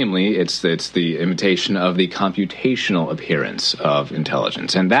 Namely, it's the imitation of the computational appearance of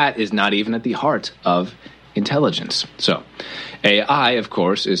intelligence. And that is not even at the heart of intelligence. So, AI, of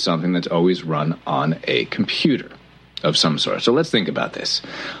course, is something that's always run on a computer of some sort. So let's think about this.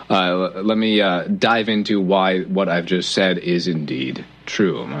 Let me dive into why what I've just said is indeed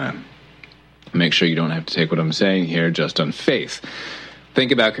true. I'm going to make sure you don't have to take what I'm saying here just on faith.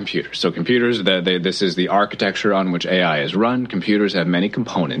 Think about computers. So computers, this is the architecture on which AI is run. Computers have many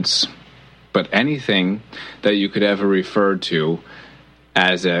components, but anything that you could ever refer to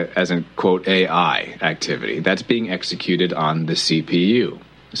as a quote AI activity, that's being executed on the CPU,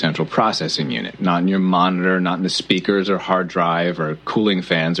 the central processing unit, not in your monitor, not in the speakers or hard drive or cooling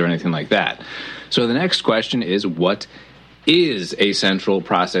fans or anything like that. So the next question is, what is a central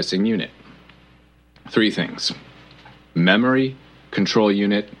processing unit? 3 things: memory, control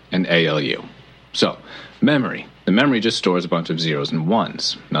unit, and ALU. So, memory. The The memory just stores a bunch of zeros and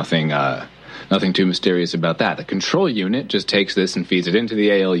ones. Nothing too mysterious about that. The control unit just takes this and feeds it into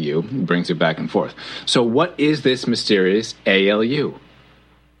the ALU and brings it back and forth. So what is this mysterious ALU?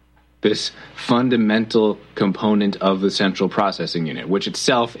 This fundamental component of the central processing unit, which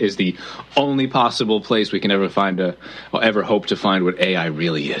itself is the only possible place we can ever hope to find what AI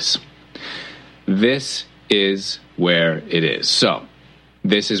really is. This is where it is. So,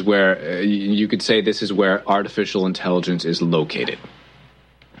 this is where, you could say this is where artificial intelligence is located.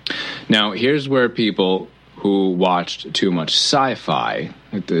 Now, here's where people who watched too much sci-fi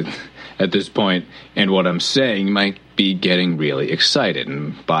at this point, and what I'm saying might be getting really excited.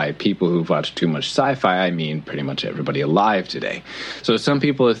 And by people who've watched too much sci-fi, I mean pretty much everybody alive today. So some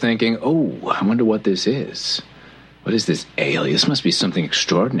people are thinking, oh, I wonder what this is. What is this alien? This must be something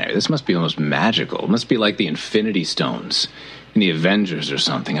extraordinary. This must be almost magical. It must be like the Infinity Stones in the Avengers or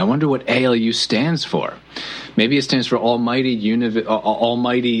something. I wonder what ALU stands for. Maybe it stands for Almighty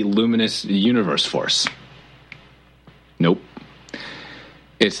Luminous Universe Force. Nope.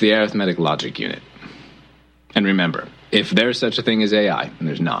 It's the Arithmetic Logic Unit. And remember, if there's such a thing as AI, and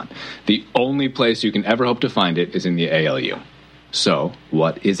there's not, the only place you can ever hope to find it is in the ALU. So,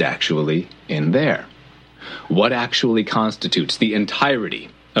 what is actually in there? What actually constitutes the entirety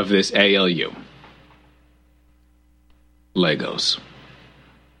of this ALU? Legos.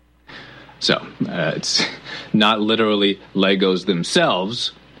 So, it's not literally Legos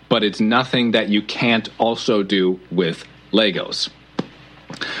themselves, but it's nothing that you can't also do with Legos.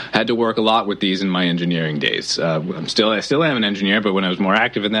 I had to work a lot with these in my engineering days. I still am an engineer, but when I was more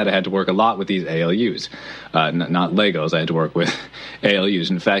active in that, I had to work a lot with these ALUs. Not Legos, I had to work with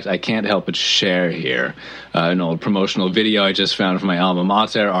ALUs. In fact, I can't help but share here an old promotional video I just found from my alma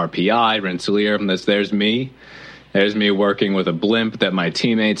mater, RPI, Rensselaer. There's me. There's me working with a blimp that my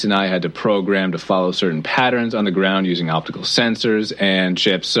teammates and I had to program to follow certain patterns on the ground using optical sensors and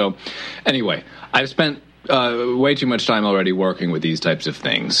chips. So anyway, I've spent way too much time already working with these types of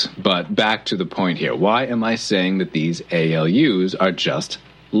things. But back to the point here. Why am I saying that these ALUs are just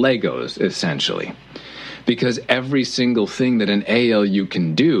Legos, essentially? Because every single thing that an ALU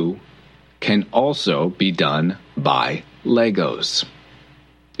can do can also be done by Legos.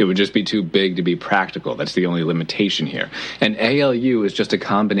 It would just be too big to be practical. That's the only limitation here. An ALU is just a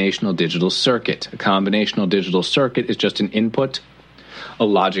combinational digital circuit. A combinational digital circuit is just an input, a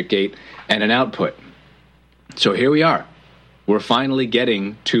logic gate, and an output. So here we are. We're finally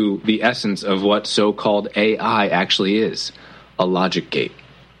getting to the essence of what so-called AI actually is. A logic gate.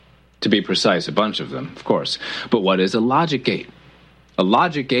 To be precise, a bunch of them, of course. But what is a logic gate? A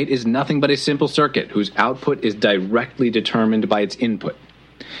logic gate is nothing but a simple circuit whose output is directly determined by its input.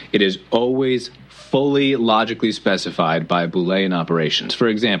 It is always fully logically specified by Boolean operations. For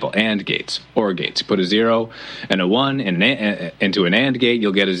example, AND gates, OR gates. You put a 0 and a 1 into an AND gate,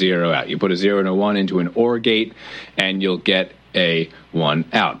 you'll get a 0 out. You put a 0 and a 1 into an OR gate, and you'll get a 1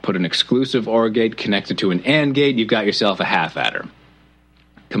 out. Put an exclusive OR gate connected to an AND gate, you've got yourself a half adder.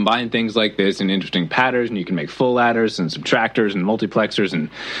 Combine things like this in interesting patterns, and you can make full adders and subtractors and multiplexers and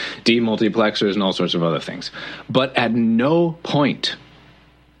demultiplexers and all sorts of other things. But at no point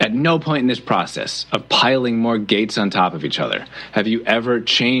in this process of piling more gates on top of each other have you ever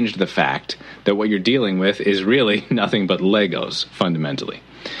changed the fact that what you're dealing with is really nothing but Legos, fundamentally.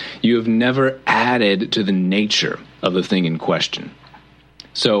 You have never added to the nature of the thing in question.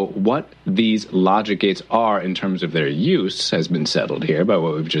 So what these logic gates are in terms of their use has been settled here by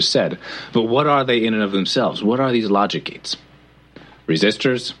what we've just said. But what are they in and of themselves? What are these logic gates?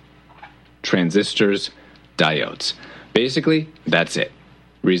 Resistors, transistors, diodes. Basically, that's it.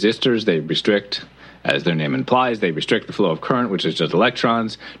 Resistors, they restrict, as their name implies, they restrict the flow of current, which is just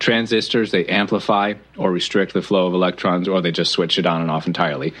electrons. Transistors, they amplify or restrict the flow of electrons, or they just switch it on and off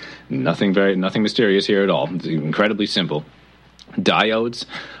entirely. Nothing mysterious here at all. It's incredibly simple. Diodes,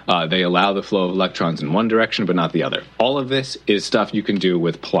 they allow the flow of electrons in one direction but not the other. All of this is stuff you can do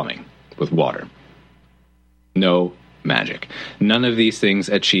with plumbing, with water. No magic. None of these things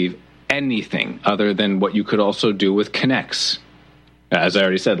achieve anything other than what you could also do with connects. As I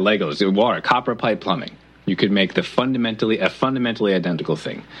already said, Legos, water, copper pipe plumbing. You could make a fundamentally identical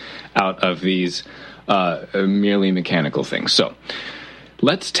thing out of these merely mechanical things. So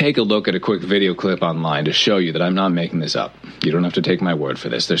let's take a look at a quick video clip online to show you that I'm not making this up. You don't have to take my word for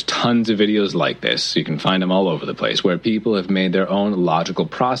this. There's tons of videos like this. You can find them all over the place where people have made their own logical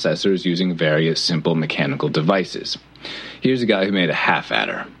processors using various simple mechanical devices. Here's a guy who made a half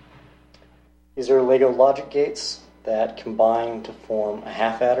adder. These are Lego logic gates that combine to form a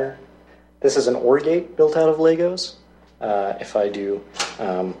half adder. This is an OR gate built out of Legos. If I do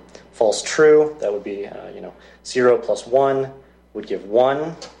 4 false true, that would be 0 plus 1 would give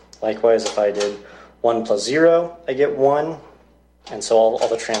 1. Likewise, if I did 1 plus 0, I get 1. And so all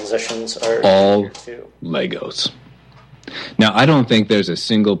the transitions are all here too. Legos. Now, I don't think there's a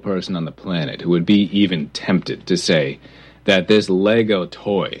single person on the planet who would be even tempted to say that this Lego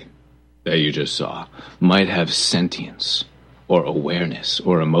toy that you just saw might have sentience or awareness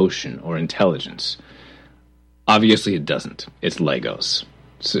or emotion or intelligence. Obviously, it doesn't. It's Legos.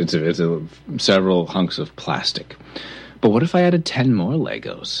 It's several hunks of plastic. But what if I added 10 more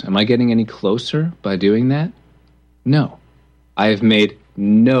Legos? Am I getting any closer by doing that? No. I have made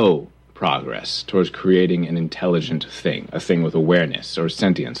no progress towards creating an intelligent thing, a thing with awareness or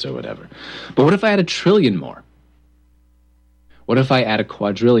sentience or whatever. But what if I add 1 trillion more? What if I add 1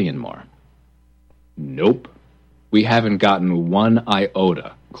 quadrillion more? Nope. We haven't gotten 1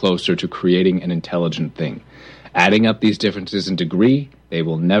 iota closer to creating an intelligent thing. Adding up these differences in degree, they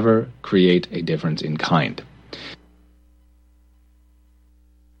will never create a difference in kind.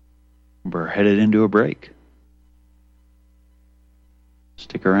 We're headed into a break.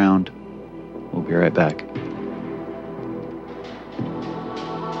 Stick around. We'll be right back.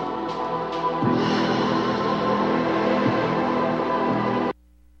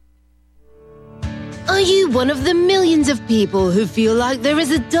 Are you one of the millions of people who feel like there is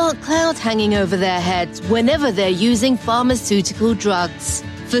a dark cloud hanging over their heads whenever they're using pharmaceutical drugs?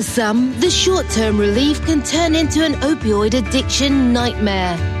 For some, the short-term relief can turn into an opioid addiction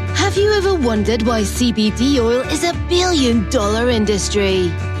nightmare. Have you ever wondered why CBD oil is a billion-dollar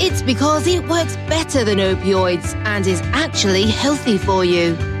industry? It's because it works better than opioids and is actually healthy for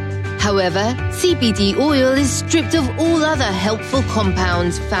you. However, CBD oil is stripped of all other helpful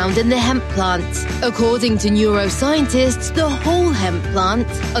compounds found in the hemp plant. According to neuroscientists, the whole hemp plant,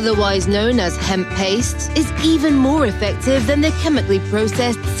 otherwise known as hemp paste, is even more effective than the chemically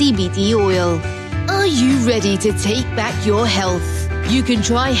processed CBD oil. Are you ready to take back your health? You can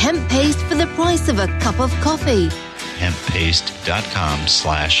try hemp paste for the price of a cup of coffee.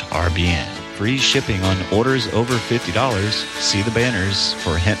 Hemppaste.com/RBN. Free shipping on orders over $50. See the banners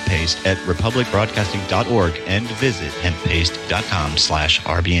for hemp paste at republicbroadcasting.org and visit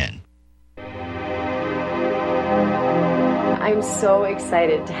hemppaste.com/RBN. I'm so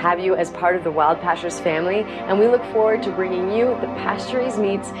excited to have you as part of the Wild Pastures family, and we look forward to bringing you the pasture-raised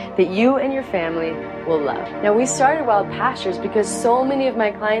meats that you and your family will love. Now, we started Wild Pastures because so many of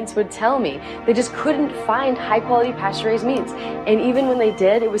my clients would tell me they just couldn't find high-quality pasture-raised meats, and even when they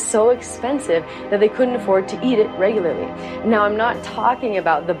did, it was so expensive that they couldn't afford to eat it regularly. Now, I'm not talking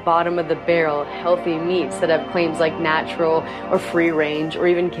about the bottom-of-the-barrel healthy meats that have claims like natural or free-range or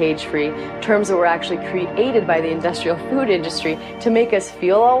even cage-free, terms that were actually created by the industrial food industry to make us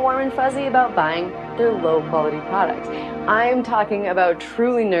feel all warm and fuzzy about buying their low-quality products. I'm talking about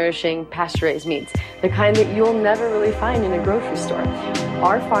truly nourishing pasture-raised meats, the kind that you'll never really find in a grocery store.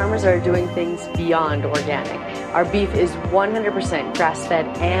 Our farmers are doing things beyond organic. Our beef is 100% grass-fed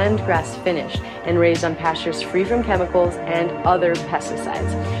and grass-finished and raised on pastures free from chemicals and other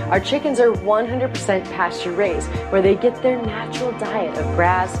pesticides. Our chickens are 100% pasture-raised, where they get their natural diet of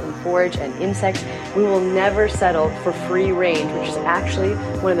grass and forage and insects. We will never settle for free range, which is actually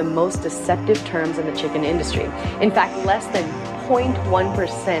one of the most deceptive terms in the chicken industry. In fact, less than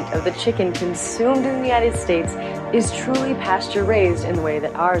 0.1% of the chicken consumed in the United States is truly pasture-raised in the way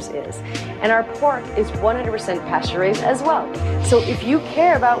that ours is. And our pork is 100% pasture-raised as well. So if you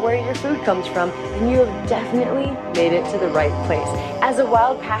care about where your food comes from, then you have definitely made it to the right place. As a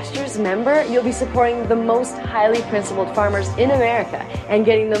Wild Pastures member, you'll be supporting the most highly principled farmers in America and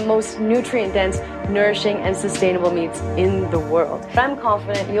getting the most nutrient-dense, nourishing, and sustainable meats in the world. I'm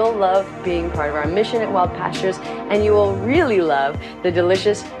confident you'll love being part of our mission at Wild Pastures, and you will really love the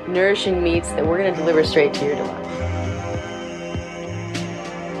delicious, nourishing meats that we're going to deliver straight to your door.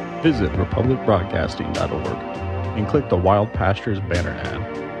 Visit republicbroadcasting.org and click the Wild Pastures banner ad.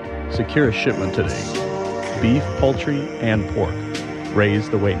 Secure a shipment today. Beef, poultry, and pork,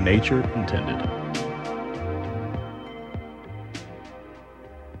 raised the way nature intended.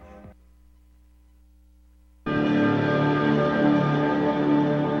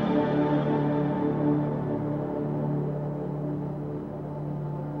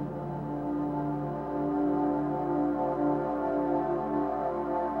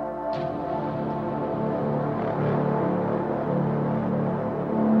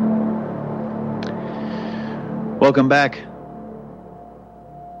 Welcome back.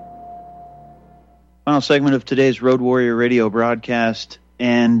 Final segment of today's Road Warrior Radio broadcast.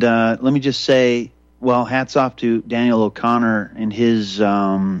 And let me just say, well, hats off to Daniel O'Connor and his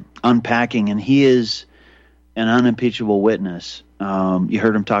unpacking. And he is an unimpeachable witness. You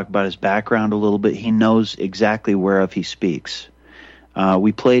heard him talk about his background a little bit. He knows exactly whereof he speaks.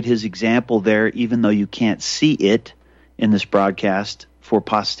 We played his example there, even though you can't see it in this broadcast, for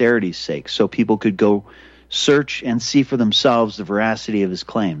posterity's sake, so people could go search and see for themselves the veracity of his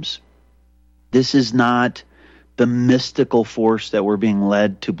claims. This is not the mystical force that we're being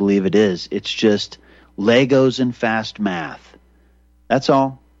led to believe it is. It's just Legos and fast math. That's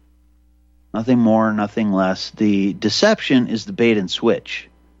all. Nothing more, nothing less. The deception is the bait and switch.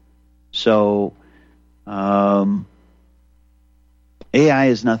 So, AI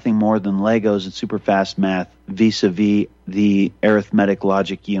is nothing more than Legos and super fast math vis-a-vis the arithmetic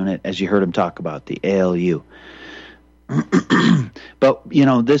logic unit, as you heard him talk about, the ALU. But,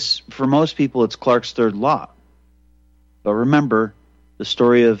 this, for most people, it's Clark's third law. But remember the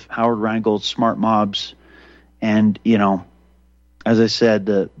story of Howard Rheingold's smart mobs, and, as I said,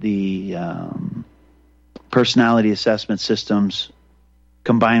 the personality assessment systems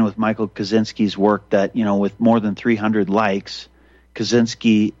combined with Michael Kaczynski's work that, with more than 300 likes,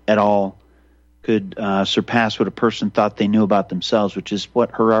 Kaczynski et al. Could surpass what a person thought they knew about themselves, which is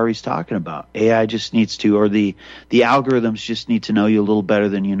what Harari's talking about. AI just needs to, or the algorithms just need to know you a little better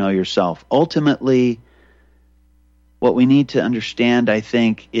than you know yourself. Ultimately, what we need to understand, I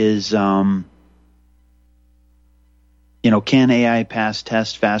think, is, can AI pass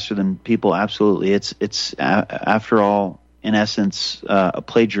tests faster than people? Absolutely. It's after all, in essence, a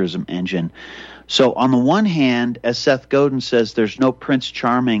plagiarism engine. So on the one hand, as Seth Godin says, there's no Prince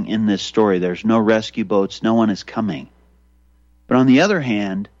Charming in this story. There's no rescue boats. No one is coming. But on the other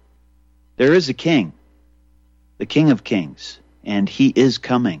hand, there is a king, the King of Kings, and he is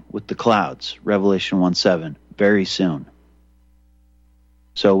coming with the clouds, Revelation 1:7, very soon.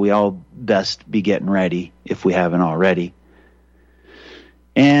 So we all best be getting ready if we haven't already.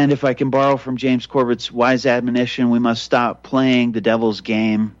 And if I can borrow from James Corbett's wise admonition, we must stop playing the devil's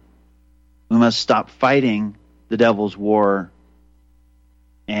game. We must stop fighting the devil's war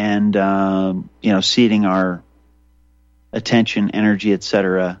and, ceding our attention, energy,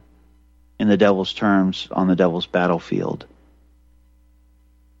 etc. in the devil's terms on the devil's battlefield.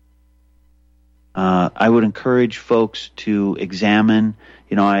 I would encourage folks to examine,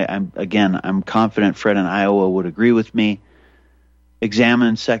 I'm confident Fred in Iowa would agree with me.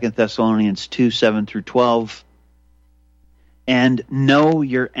 Examine 2 Thessalonians 2:7-12 and know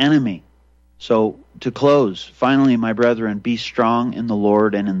your enemy. So, to close, finally, my brethren, be strong in the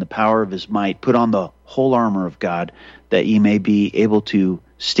Lord and in the power of his might. Put on the whole armor of God, that ye may be able to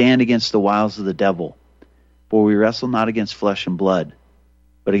stand against the wiles of the devil. For we wrestle not against flesh and blood,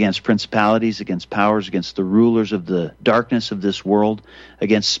 but against principalities, against powers, against the rulers of the darkness of this world,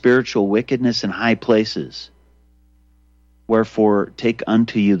 against spiritual wickedness in high places. Wherefore, take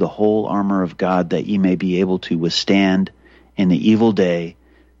unto you the whole armor of God, that ye may be able to withstand in the evil day,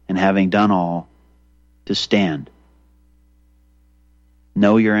 and having done all, to stand.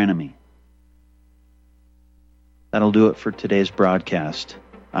 Know your enemy. That'll do it for today's broadcast.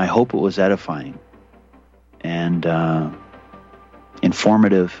 I hope it was edifying and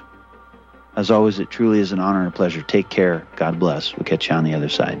informative. As always, it truly is an honor and a pleasure. Take care. God bless. We'll catch you on the other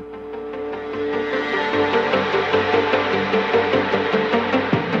side.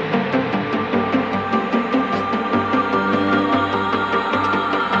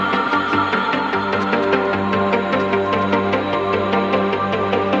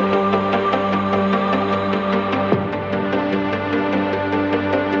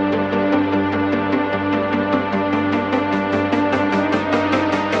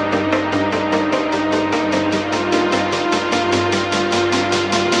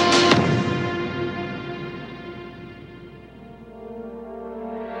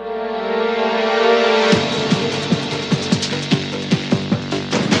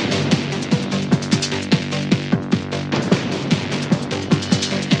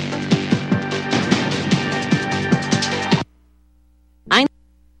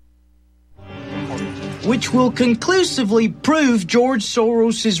 Which will conclusively prove George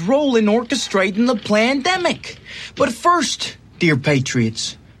Soros' role in orchestrating the pandemic. But first, dear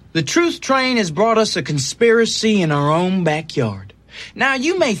patriots, the truth train has brought us a conspiracy in our own backyard. Now,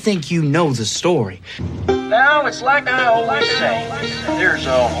 you may think you know the story. Now, it's like I always say, there's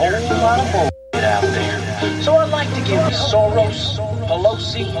a whole lot of bullshit out there. So I'd like to give you Soros,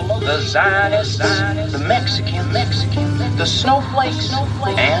 Pelosi, the Zionists, the Mexican, the snowflakes,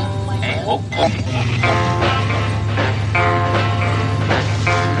 and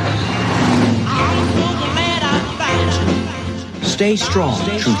Stay strong,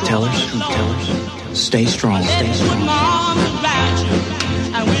 truth tellers. Stay strong. And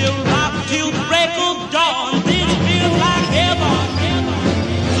we'll rock till the break of dawn. This feels like heaven.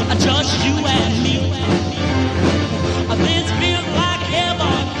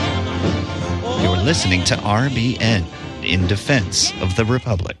 listening to RBN, in defense of the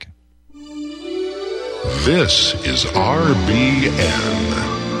Republic. This is RBN,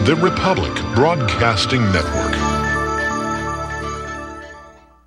 the Republic Broadcasting Network.